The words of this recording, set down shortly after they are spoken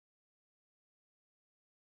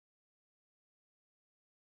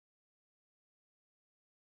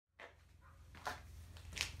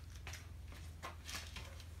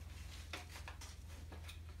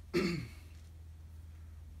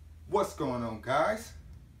What's going on, guys?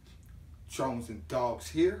 Drones and Dogs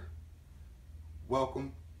here.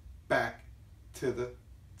 Welcome back to the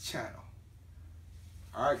channel.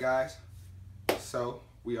 Alright guys, so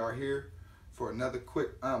we are here for another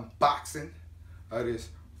quick unboxing of this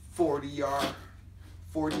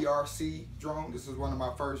 4DRC drone. This is one of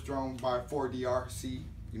my first drones by 4DRC.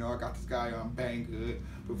 You know, I got this guy on Banggood.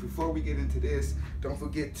 But before we get into this, don't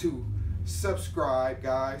forget to subscribe,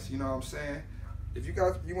 guys. You know what I'm saying? If you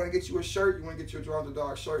want to get you a shirt, you want to get you a Drones and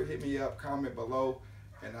Dogs shirt, hit me up, comment below,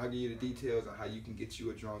 and I'll give you the details on how you can get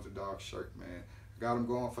you a Drones and Dogs shirt, man. I got them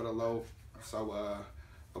going for the low, so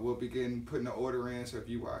I will begin putting the order in. So if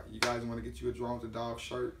you guys want to get you a Drones and Dogs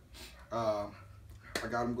shirt, I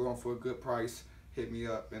got them going for a good price. Hit me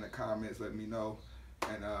up in the comments, let me know,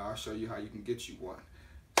 and I'll show you how you can get you one.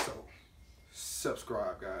 So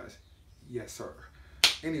subscribe, guys. Yes, sir.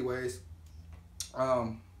 Anyways,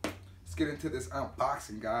 let's get into this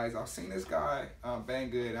unboxing, guys. I've seen this guy on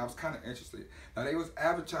Banggood, and I was kind of interested. Now, they was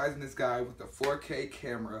advertising this guy with the 4K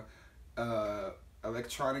camera,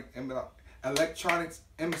 electronic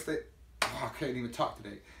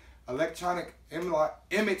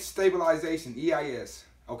image stabilization, EIS.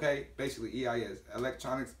 Okay, basically EIS,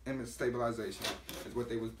 electronics image stabilization, is what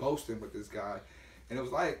they was boasting with this guy, and it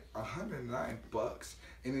was like $109,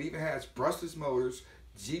 and it even has brushless motors,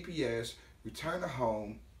 GPS, return to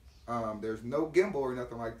home. There's no gimbal or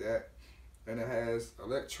nothing like that, and it has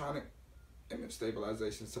electronic image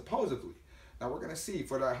stabilization, supposedly. Now we're gonna see,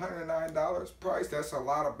 for that $109 price, that's a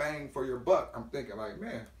lot of bang for your buck. I'm thinking like,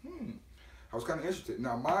 man, I was kind of interested.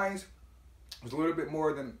 Now mine's was a little bit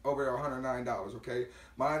more than over $109, okay?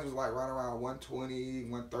 Mine was like right around 120,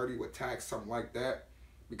 130 with tax, something like that,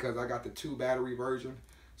 because I got the 2 battery version.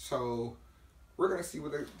 So we're gonna see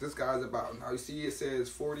what this guy's about. Now you see it says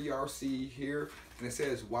 4DRC here, and it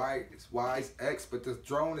says Wise X, but this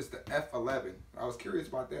drone is the F11. I was curious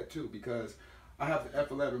about that too, because I have the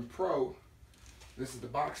F11 Pro. This is the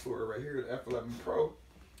box for it right here, the F11 Pro,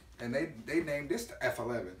 and they named this the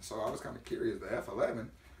F11. So I was kind of curious, the F11.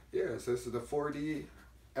 Yeah, so this is the 4D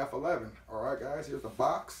F11. All right, guys, here's the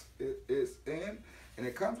box it is in, and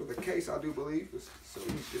it comes with a case, I do believe. So let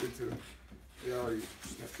me get into it. They already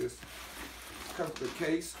snapped this. It comes with a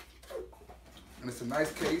case, and it's a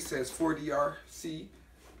nice case. It says 4DRC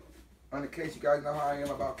on the case. You guys know how I am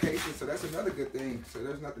about cases, so that's another good thing. So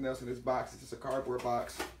there's nothing else in this box. It's just a cardboard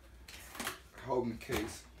box holding the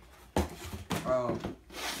case.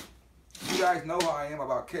 You guys know how I am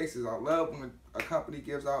about cases. I love when a company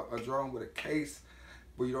gives out a drone with a case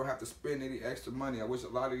where you don't have to spend any extra money. I wish a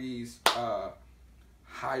lot of these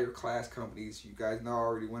higher class companies, you guys know I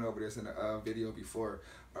already went over this in a video before,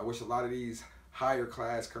 I wish a lot of these higher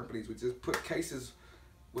class companies would just put cases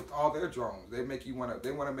with all their drones. They want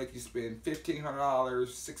to make you spend $1,500,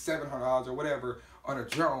 $600-700 or whatever on a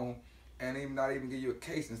drone, and even not even give you a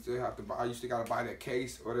case, and still have to buy. You still gotta buy that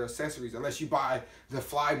case or the accessories, unless you buy the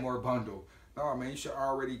Fly More bundle. No, man, you should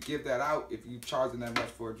already give that out if you charging that much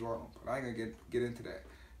for a drone. But I ain't gonna get into that.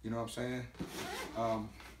 You know what I'm saying?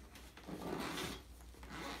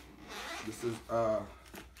 This is the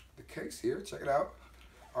case here. Check it out.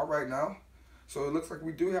 All right now, so it looks like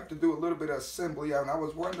we do have to do a little bit of assembly, and I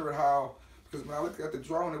was wondering how, because when I looked at the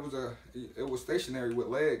drone, it was stationary with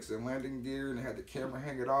legs and landing gear, and it had the camera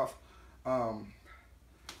hanging off.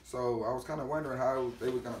 So I was kind of wondering how they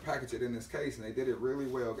were going to package it in this case, and they did it really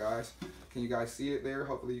well, guys. Can you guys see it there?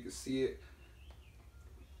 Hopefully you can see it.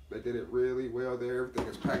 They did it really well there. Everything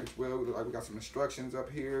is packaged well. We got some instructions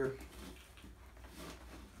up here.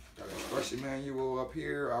 Got an instruction manual up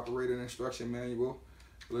here, operating instruction manual.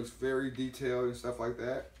 It looks very detailed and stuff like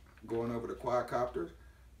that. Going over the quadcopter,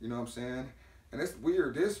 you know what I'm saying? And it's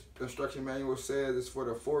weird, this instruction manual says it's for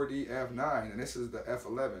the 4D F9, and this is the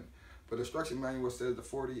F11. But the instruction manual says the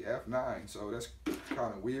 4D F9, so that's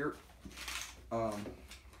kind of weird.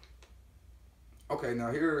 Okay,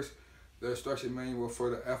 now here's the instruction manual for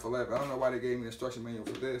the F11. I don't know why they gave me the instruction manual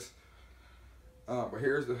for this, but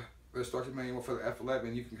here's the instruction manual for the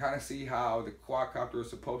F11. You can kind of see how the quadcopter is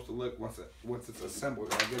supposed to look once it's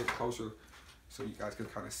assembled. I'll get it closer so you guys can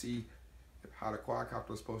kind of see how the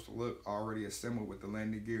quadcopter is supposed to look already assembled with the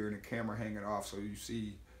landing gear and the camera hanging off. So you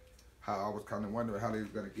see how I was kind of wondering how they were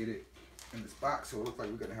going to get it in this box. So it looks like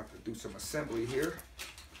we're going to have to do some assembly here,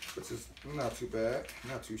 which is not too bad,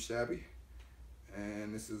 not too shabby.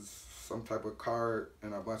 And this is some type of card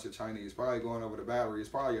and a bunch of Chinese, probably going over the battery. It's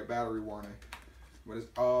probably a battery warning, but it's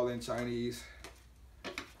all in Chinese.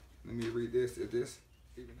 Let me read this. Is this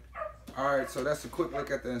even? All right, so that's a quick look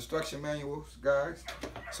at the instruction manuals, guys.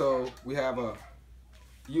 So we have a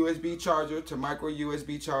USB charger to micro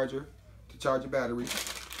USB charger to charge your battery.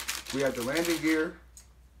 We have the landing gear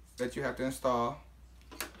that you have to install.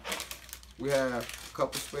 We have a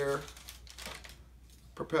couple spare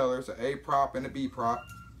propellers, an A prop and a B prop,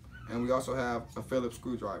 and we also have a Phillips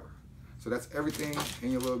screwdriver. So that's everything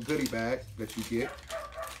in your little goodie bag that you get.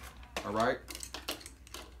 All right.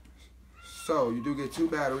 So you do get 2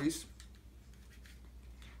 batteries,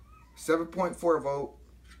 7.4 volt,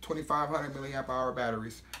 2500 milliamp hour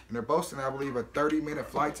batteries, and they're boasting, I believe, a 30-minute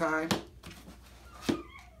flight time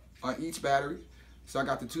on each battery. So I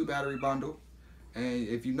got the 2 battery bundle, and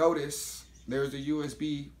if you notice, there's a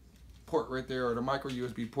USB port right there, or the micro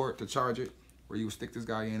USB port to charge it, where you stick this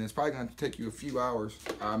guy in. It's probably going to take you a few hours,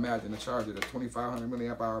 I imagine, to charge it. A 2500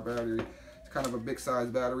 milliamp hour battery. It's kind of a big size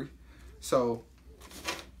battery. So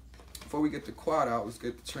before we get the quad out, let's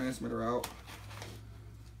get the transmitter out.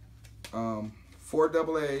 4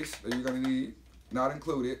 AA's that you're going to need, not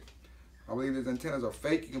included. I believe these antennas are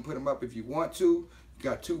fake. You can put them up if you want to. You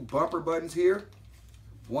got 2 bumper buttons here.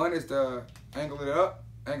 One is the angle of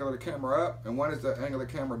the camera up, and one is the angle of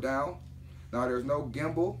the camera down. Now there's no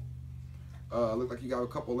gimbal. Looks like you got a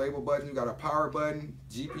couple label buttons. You got a power button,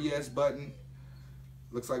 GPS button.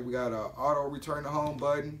 Looks like we got a auto return to home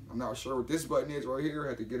button. I'm not sure what this button is right here. I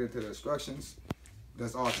had to get into the instructions.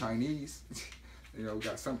 That's all Chinese. You know, we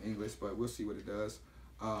got some English, but we'll see what it does.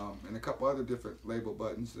 And a couple other different label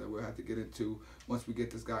buttons that we'll have to get into once we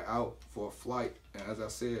get this guy out for a flight. And as I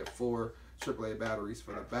said, 4 AAA batteries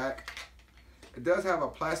for the back. It does have a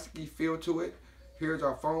plasticky feel to it. Here's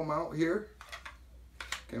our phone mount here.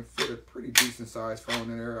 Can fit a pretty decent sized phone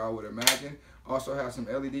in there, I would imagine. Also have some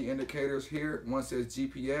LED indicators here. One says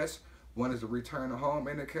GPS, one is a return to home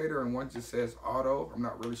indicator, and one just says auto. I'm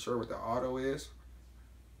not really sure what the auto is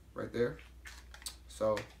right there.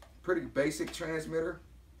 So pretty basic transmitter.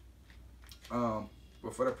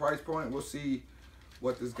 But for the price point, we'll see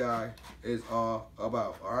what this guy is all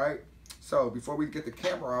about. All right. So before we get the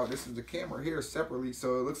camera out, this is the camera here separately.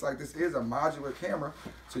 So it looks like this is a modular camera.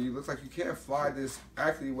 So it looks like you can't fly this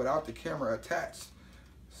actually without the camera attached.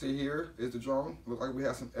 See, here is the drone. Looks like we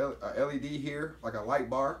have some LED here, like a light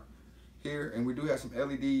bar here. And we do have some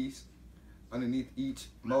LEDs underneath each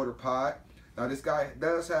motor pod. Now this guy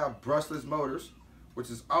does have brushless motors,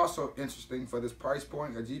 which is also interesting for this price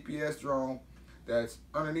point. A GPS drone that's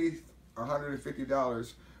underneath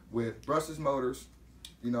 $150 with brushless motors,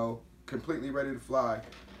 you know, completely ready to fly,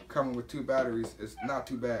 coming with 2 batteries, is not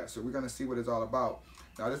too bad. So we're gonna see what it's all about.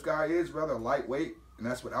 Now this guy is rather lightweight, and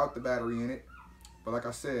that's without the battery in it. But like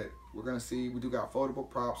I said, we're gonna see. We do got foldable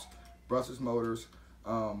props, brushless motors.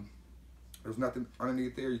 There's nothing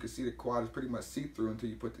underneath there. You can see the quad is pretty much see-through until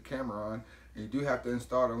you put the camera on. And you do have to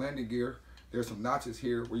install the landing gear. There's some notches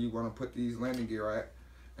here where you want to put these landing gear at,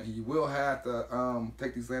 and you will have to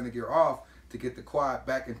take these landing gear off to get the quad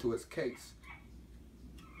back into its case.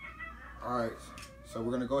 All right, so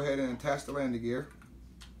we're gonna go ahead and attach the landing gear.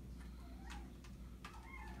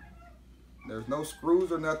 There's no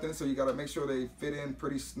screws or nothing, so you gotta make sure they fit in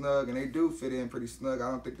pretty snug, and they do fit in pretty snug.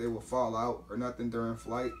 I don't think they will fall out or nothing during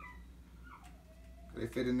flight. They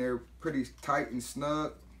fit in there pretty tight and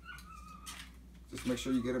snug. Just make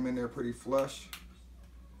sure you get them in there pretty flush.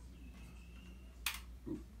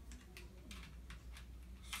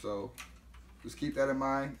 So just keep that in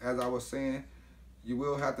mind. As I was saying, you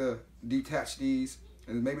will have to detach these,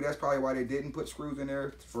 and maybe that's probably why they didn't put screws in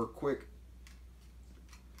there, for quick,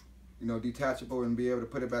 you know, detachable, and be able to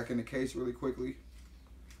put it back in the case really quickly.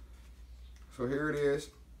 So here it is,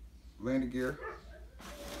 landing gear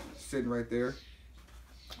sitting right there.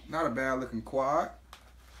 Not a bad looking quad.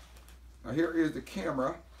 Now here is the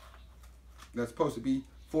camera that's supposed to be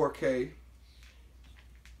 4K.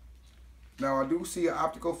 Now I do see an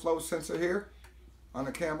optical flow sensor here on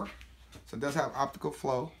the camera. So it does have optical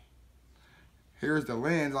flow. Here's the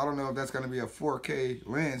lens. I don't know if that's going to be a 4K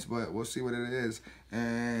lens, but we'll see what it is.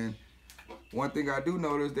 And one thing I do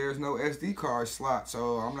notice, there's no SD card slot.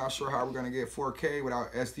 So I'm not sure how we're going to get 4K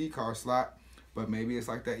without SD card slot. But maybe it's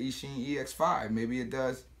like that Eachine EX5. Maybe it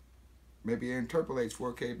does. Maybe it interpolates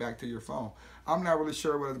 4K back to your phone. I'm not really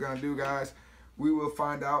sure what it's going to do, guys. We will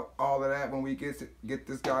find out all of that when we get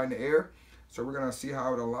this guy in the air. So we're going to see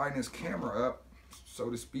how to line this camera up, so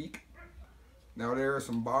to speak. Now there are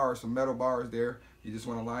some bars, some metal bars there. You just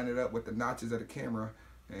want to line it up with the notches of the camera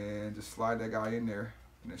and just slide that guy in there.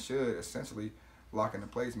 And it should essentially lock into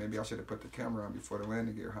place. Maybe I should have put the camera on before the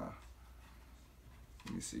landing gear, huh?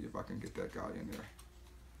 Let me see if I can get that guy in there.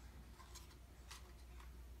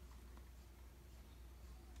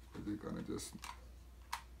 Is it gonna just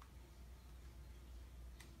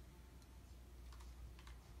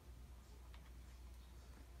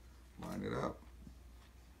line it up?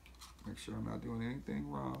 Make sure I'm not doing anything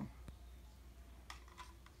wrong.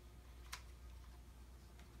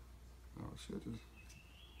 Should just,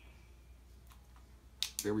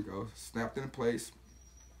 there we go, snapped in place.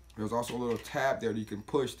 There's also a little tab there that you can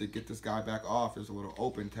push to get this guy back off. There's a little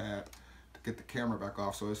open tab to get the camera back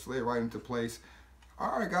off, so it slid right into place.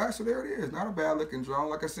 All right, guys, so there it is. Not a bad looking drone.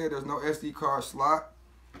 Like I said, there's no SD card slot.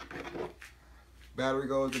 Battery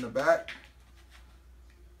goes in the back.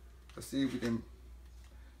 Let's see if we can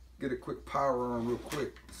get a quick power on real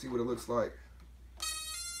quick. See what it looks like.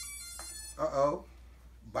 Uh-oh.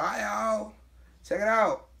 Bye, y'all. Check it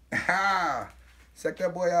out. Check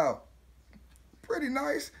that boy out. Pretty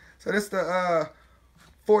nice. So this is the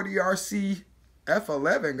 4DRC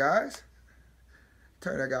F11, guys.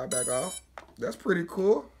 Turn that guy back off. That's pretty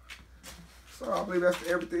cool. So I believe that's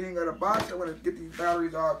everything in the box. I'm gonna get these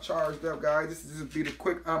batteries all charged up, guys. This is just be the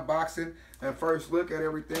quick unboxing and first look at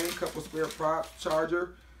everything. Couple spare props,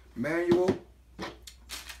 charger, manual.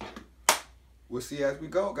 We'll see as we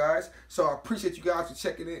go, guys. So I appreciate you guys for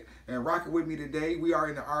checking it and rocking with me today. We are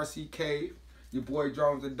in the RC cave. Your boy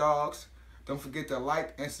Drones and Dogs. Don't forget to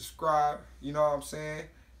like and subscribe. You know what I'm saying?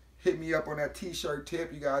 Hit me up on that t-shirt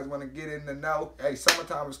tip. You guys want to get in the know. Hey,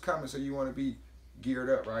 summertime is coming, so you want to be geared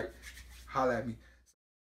up, right? Holla at me.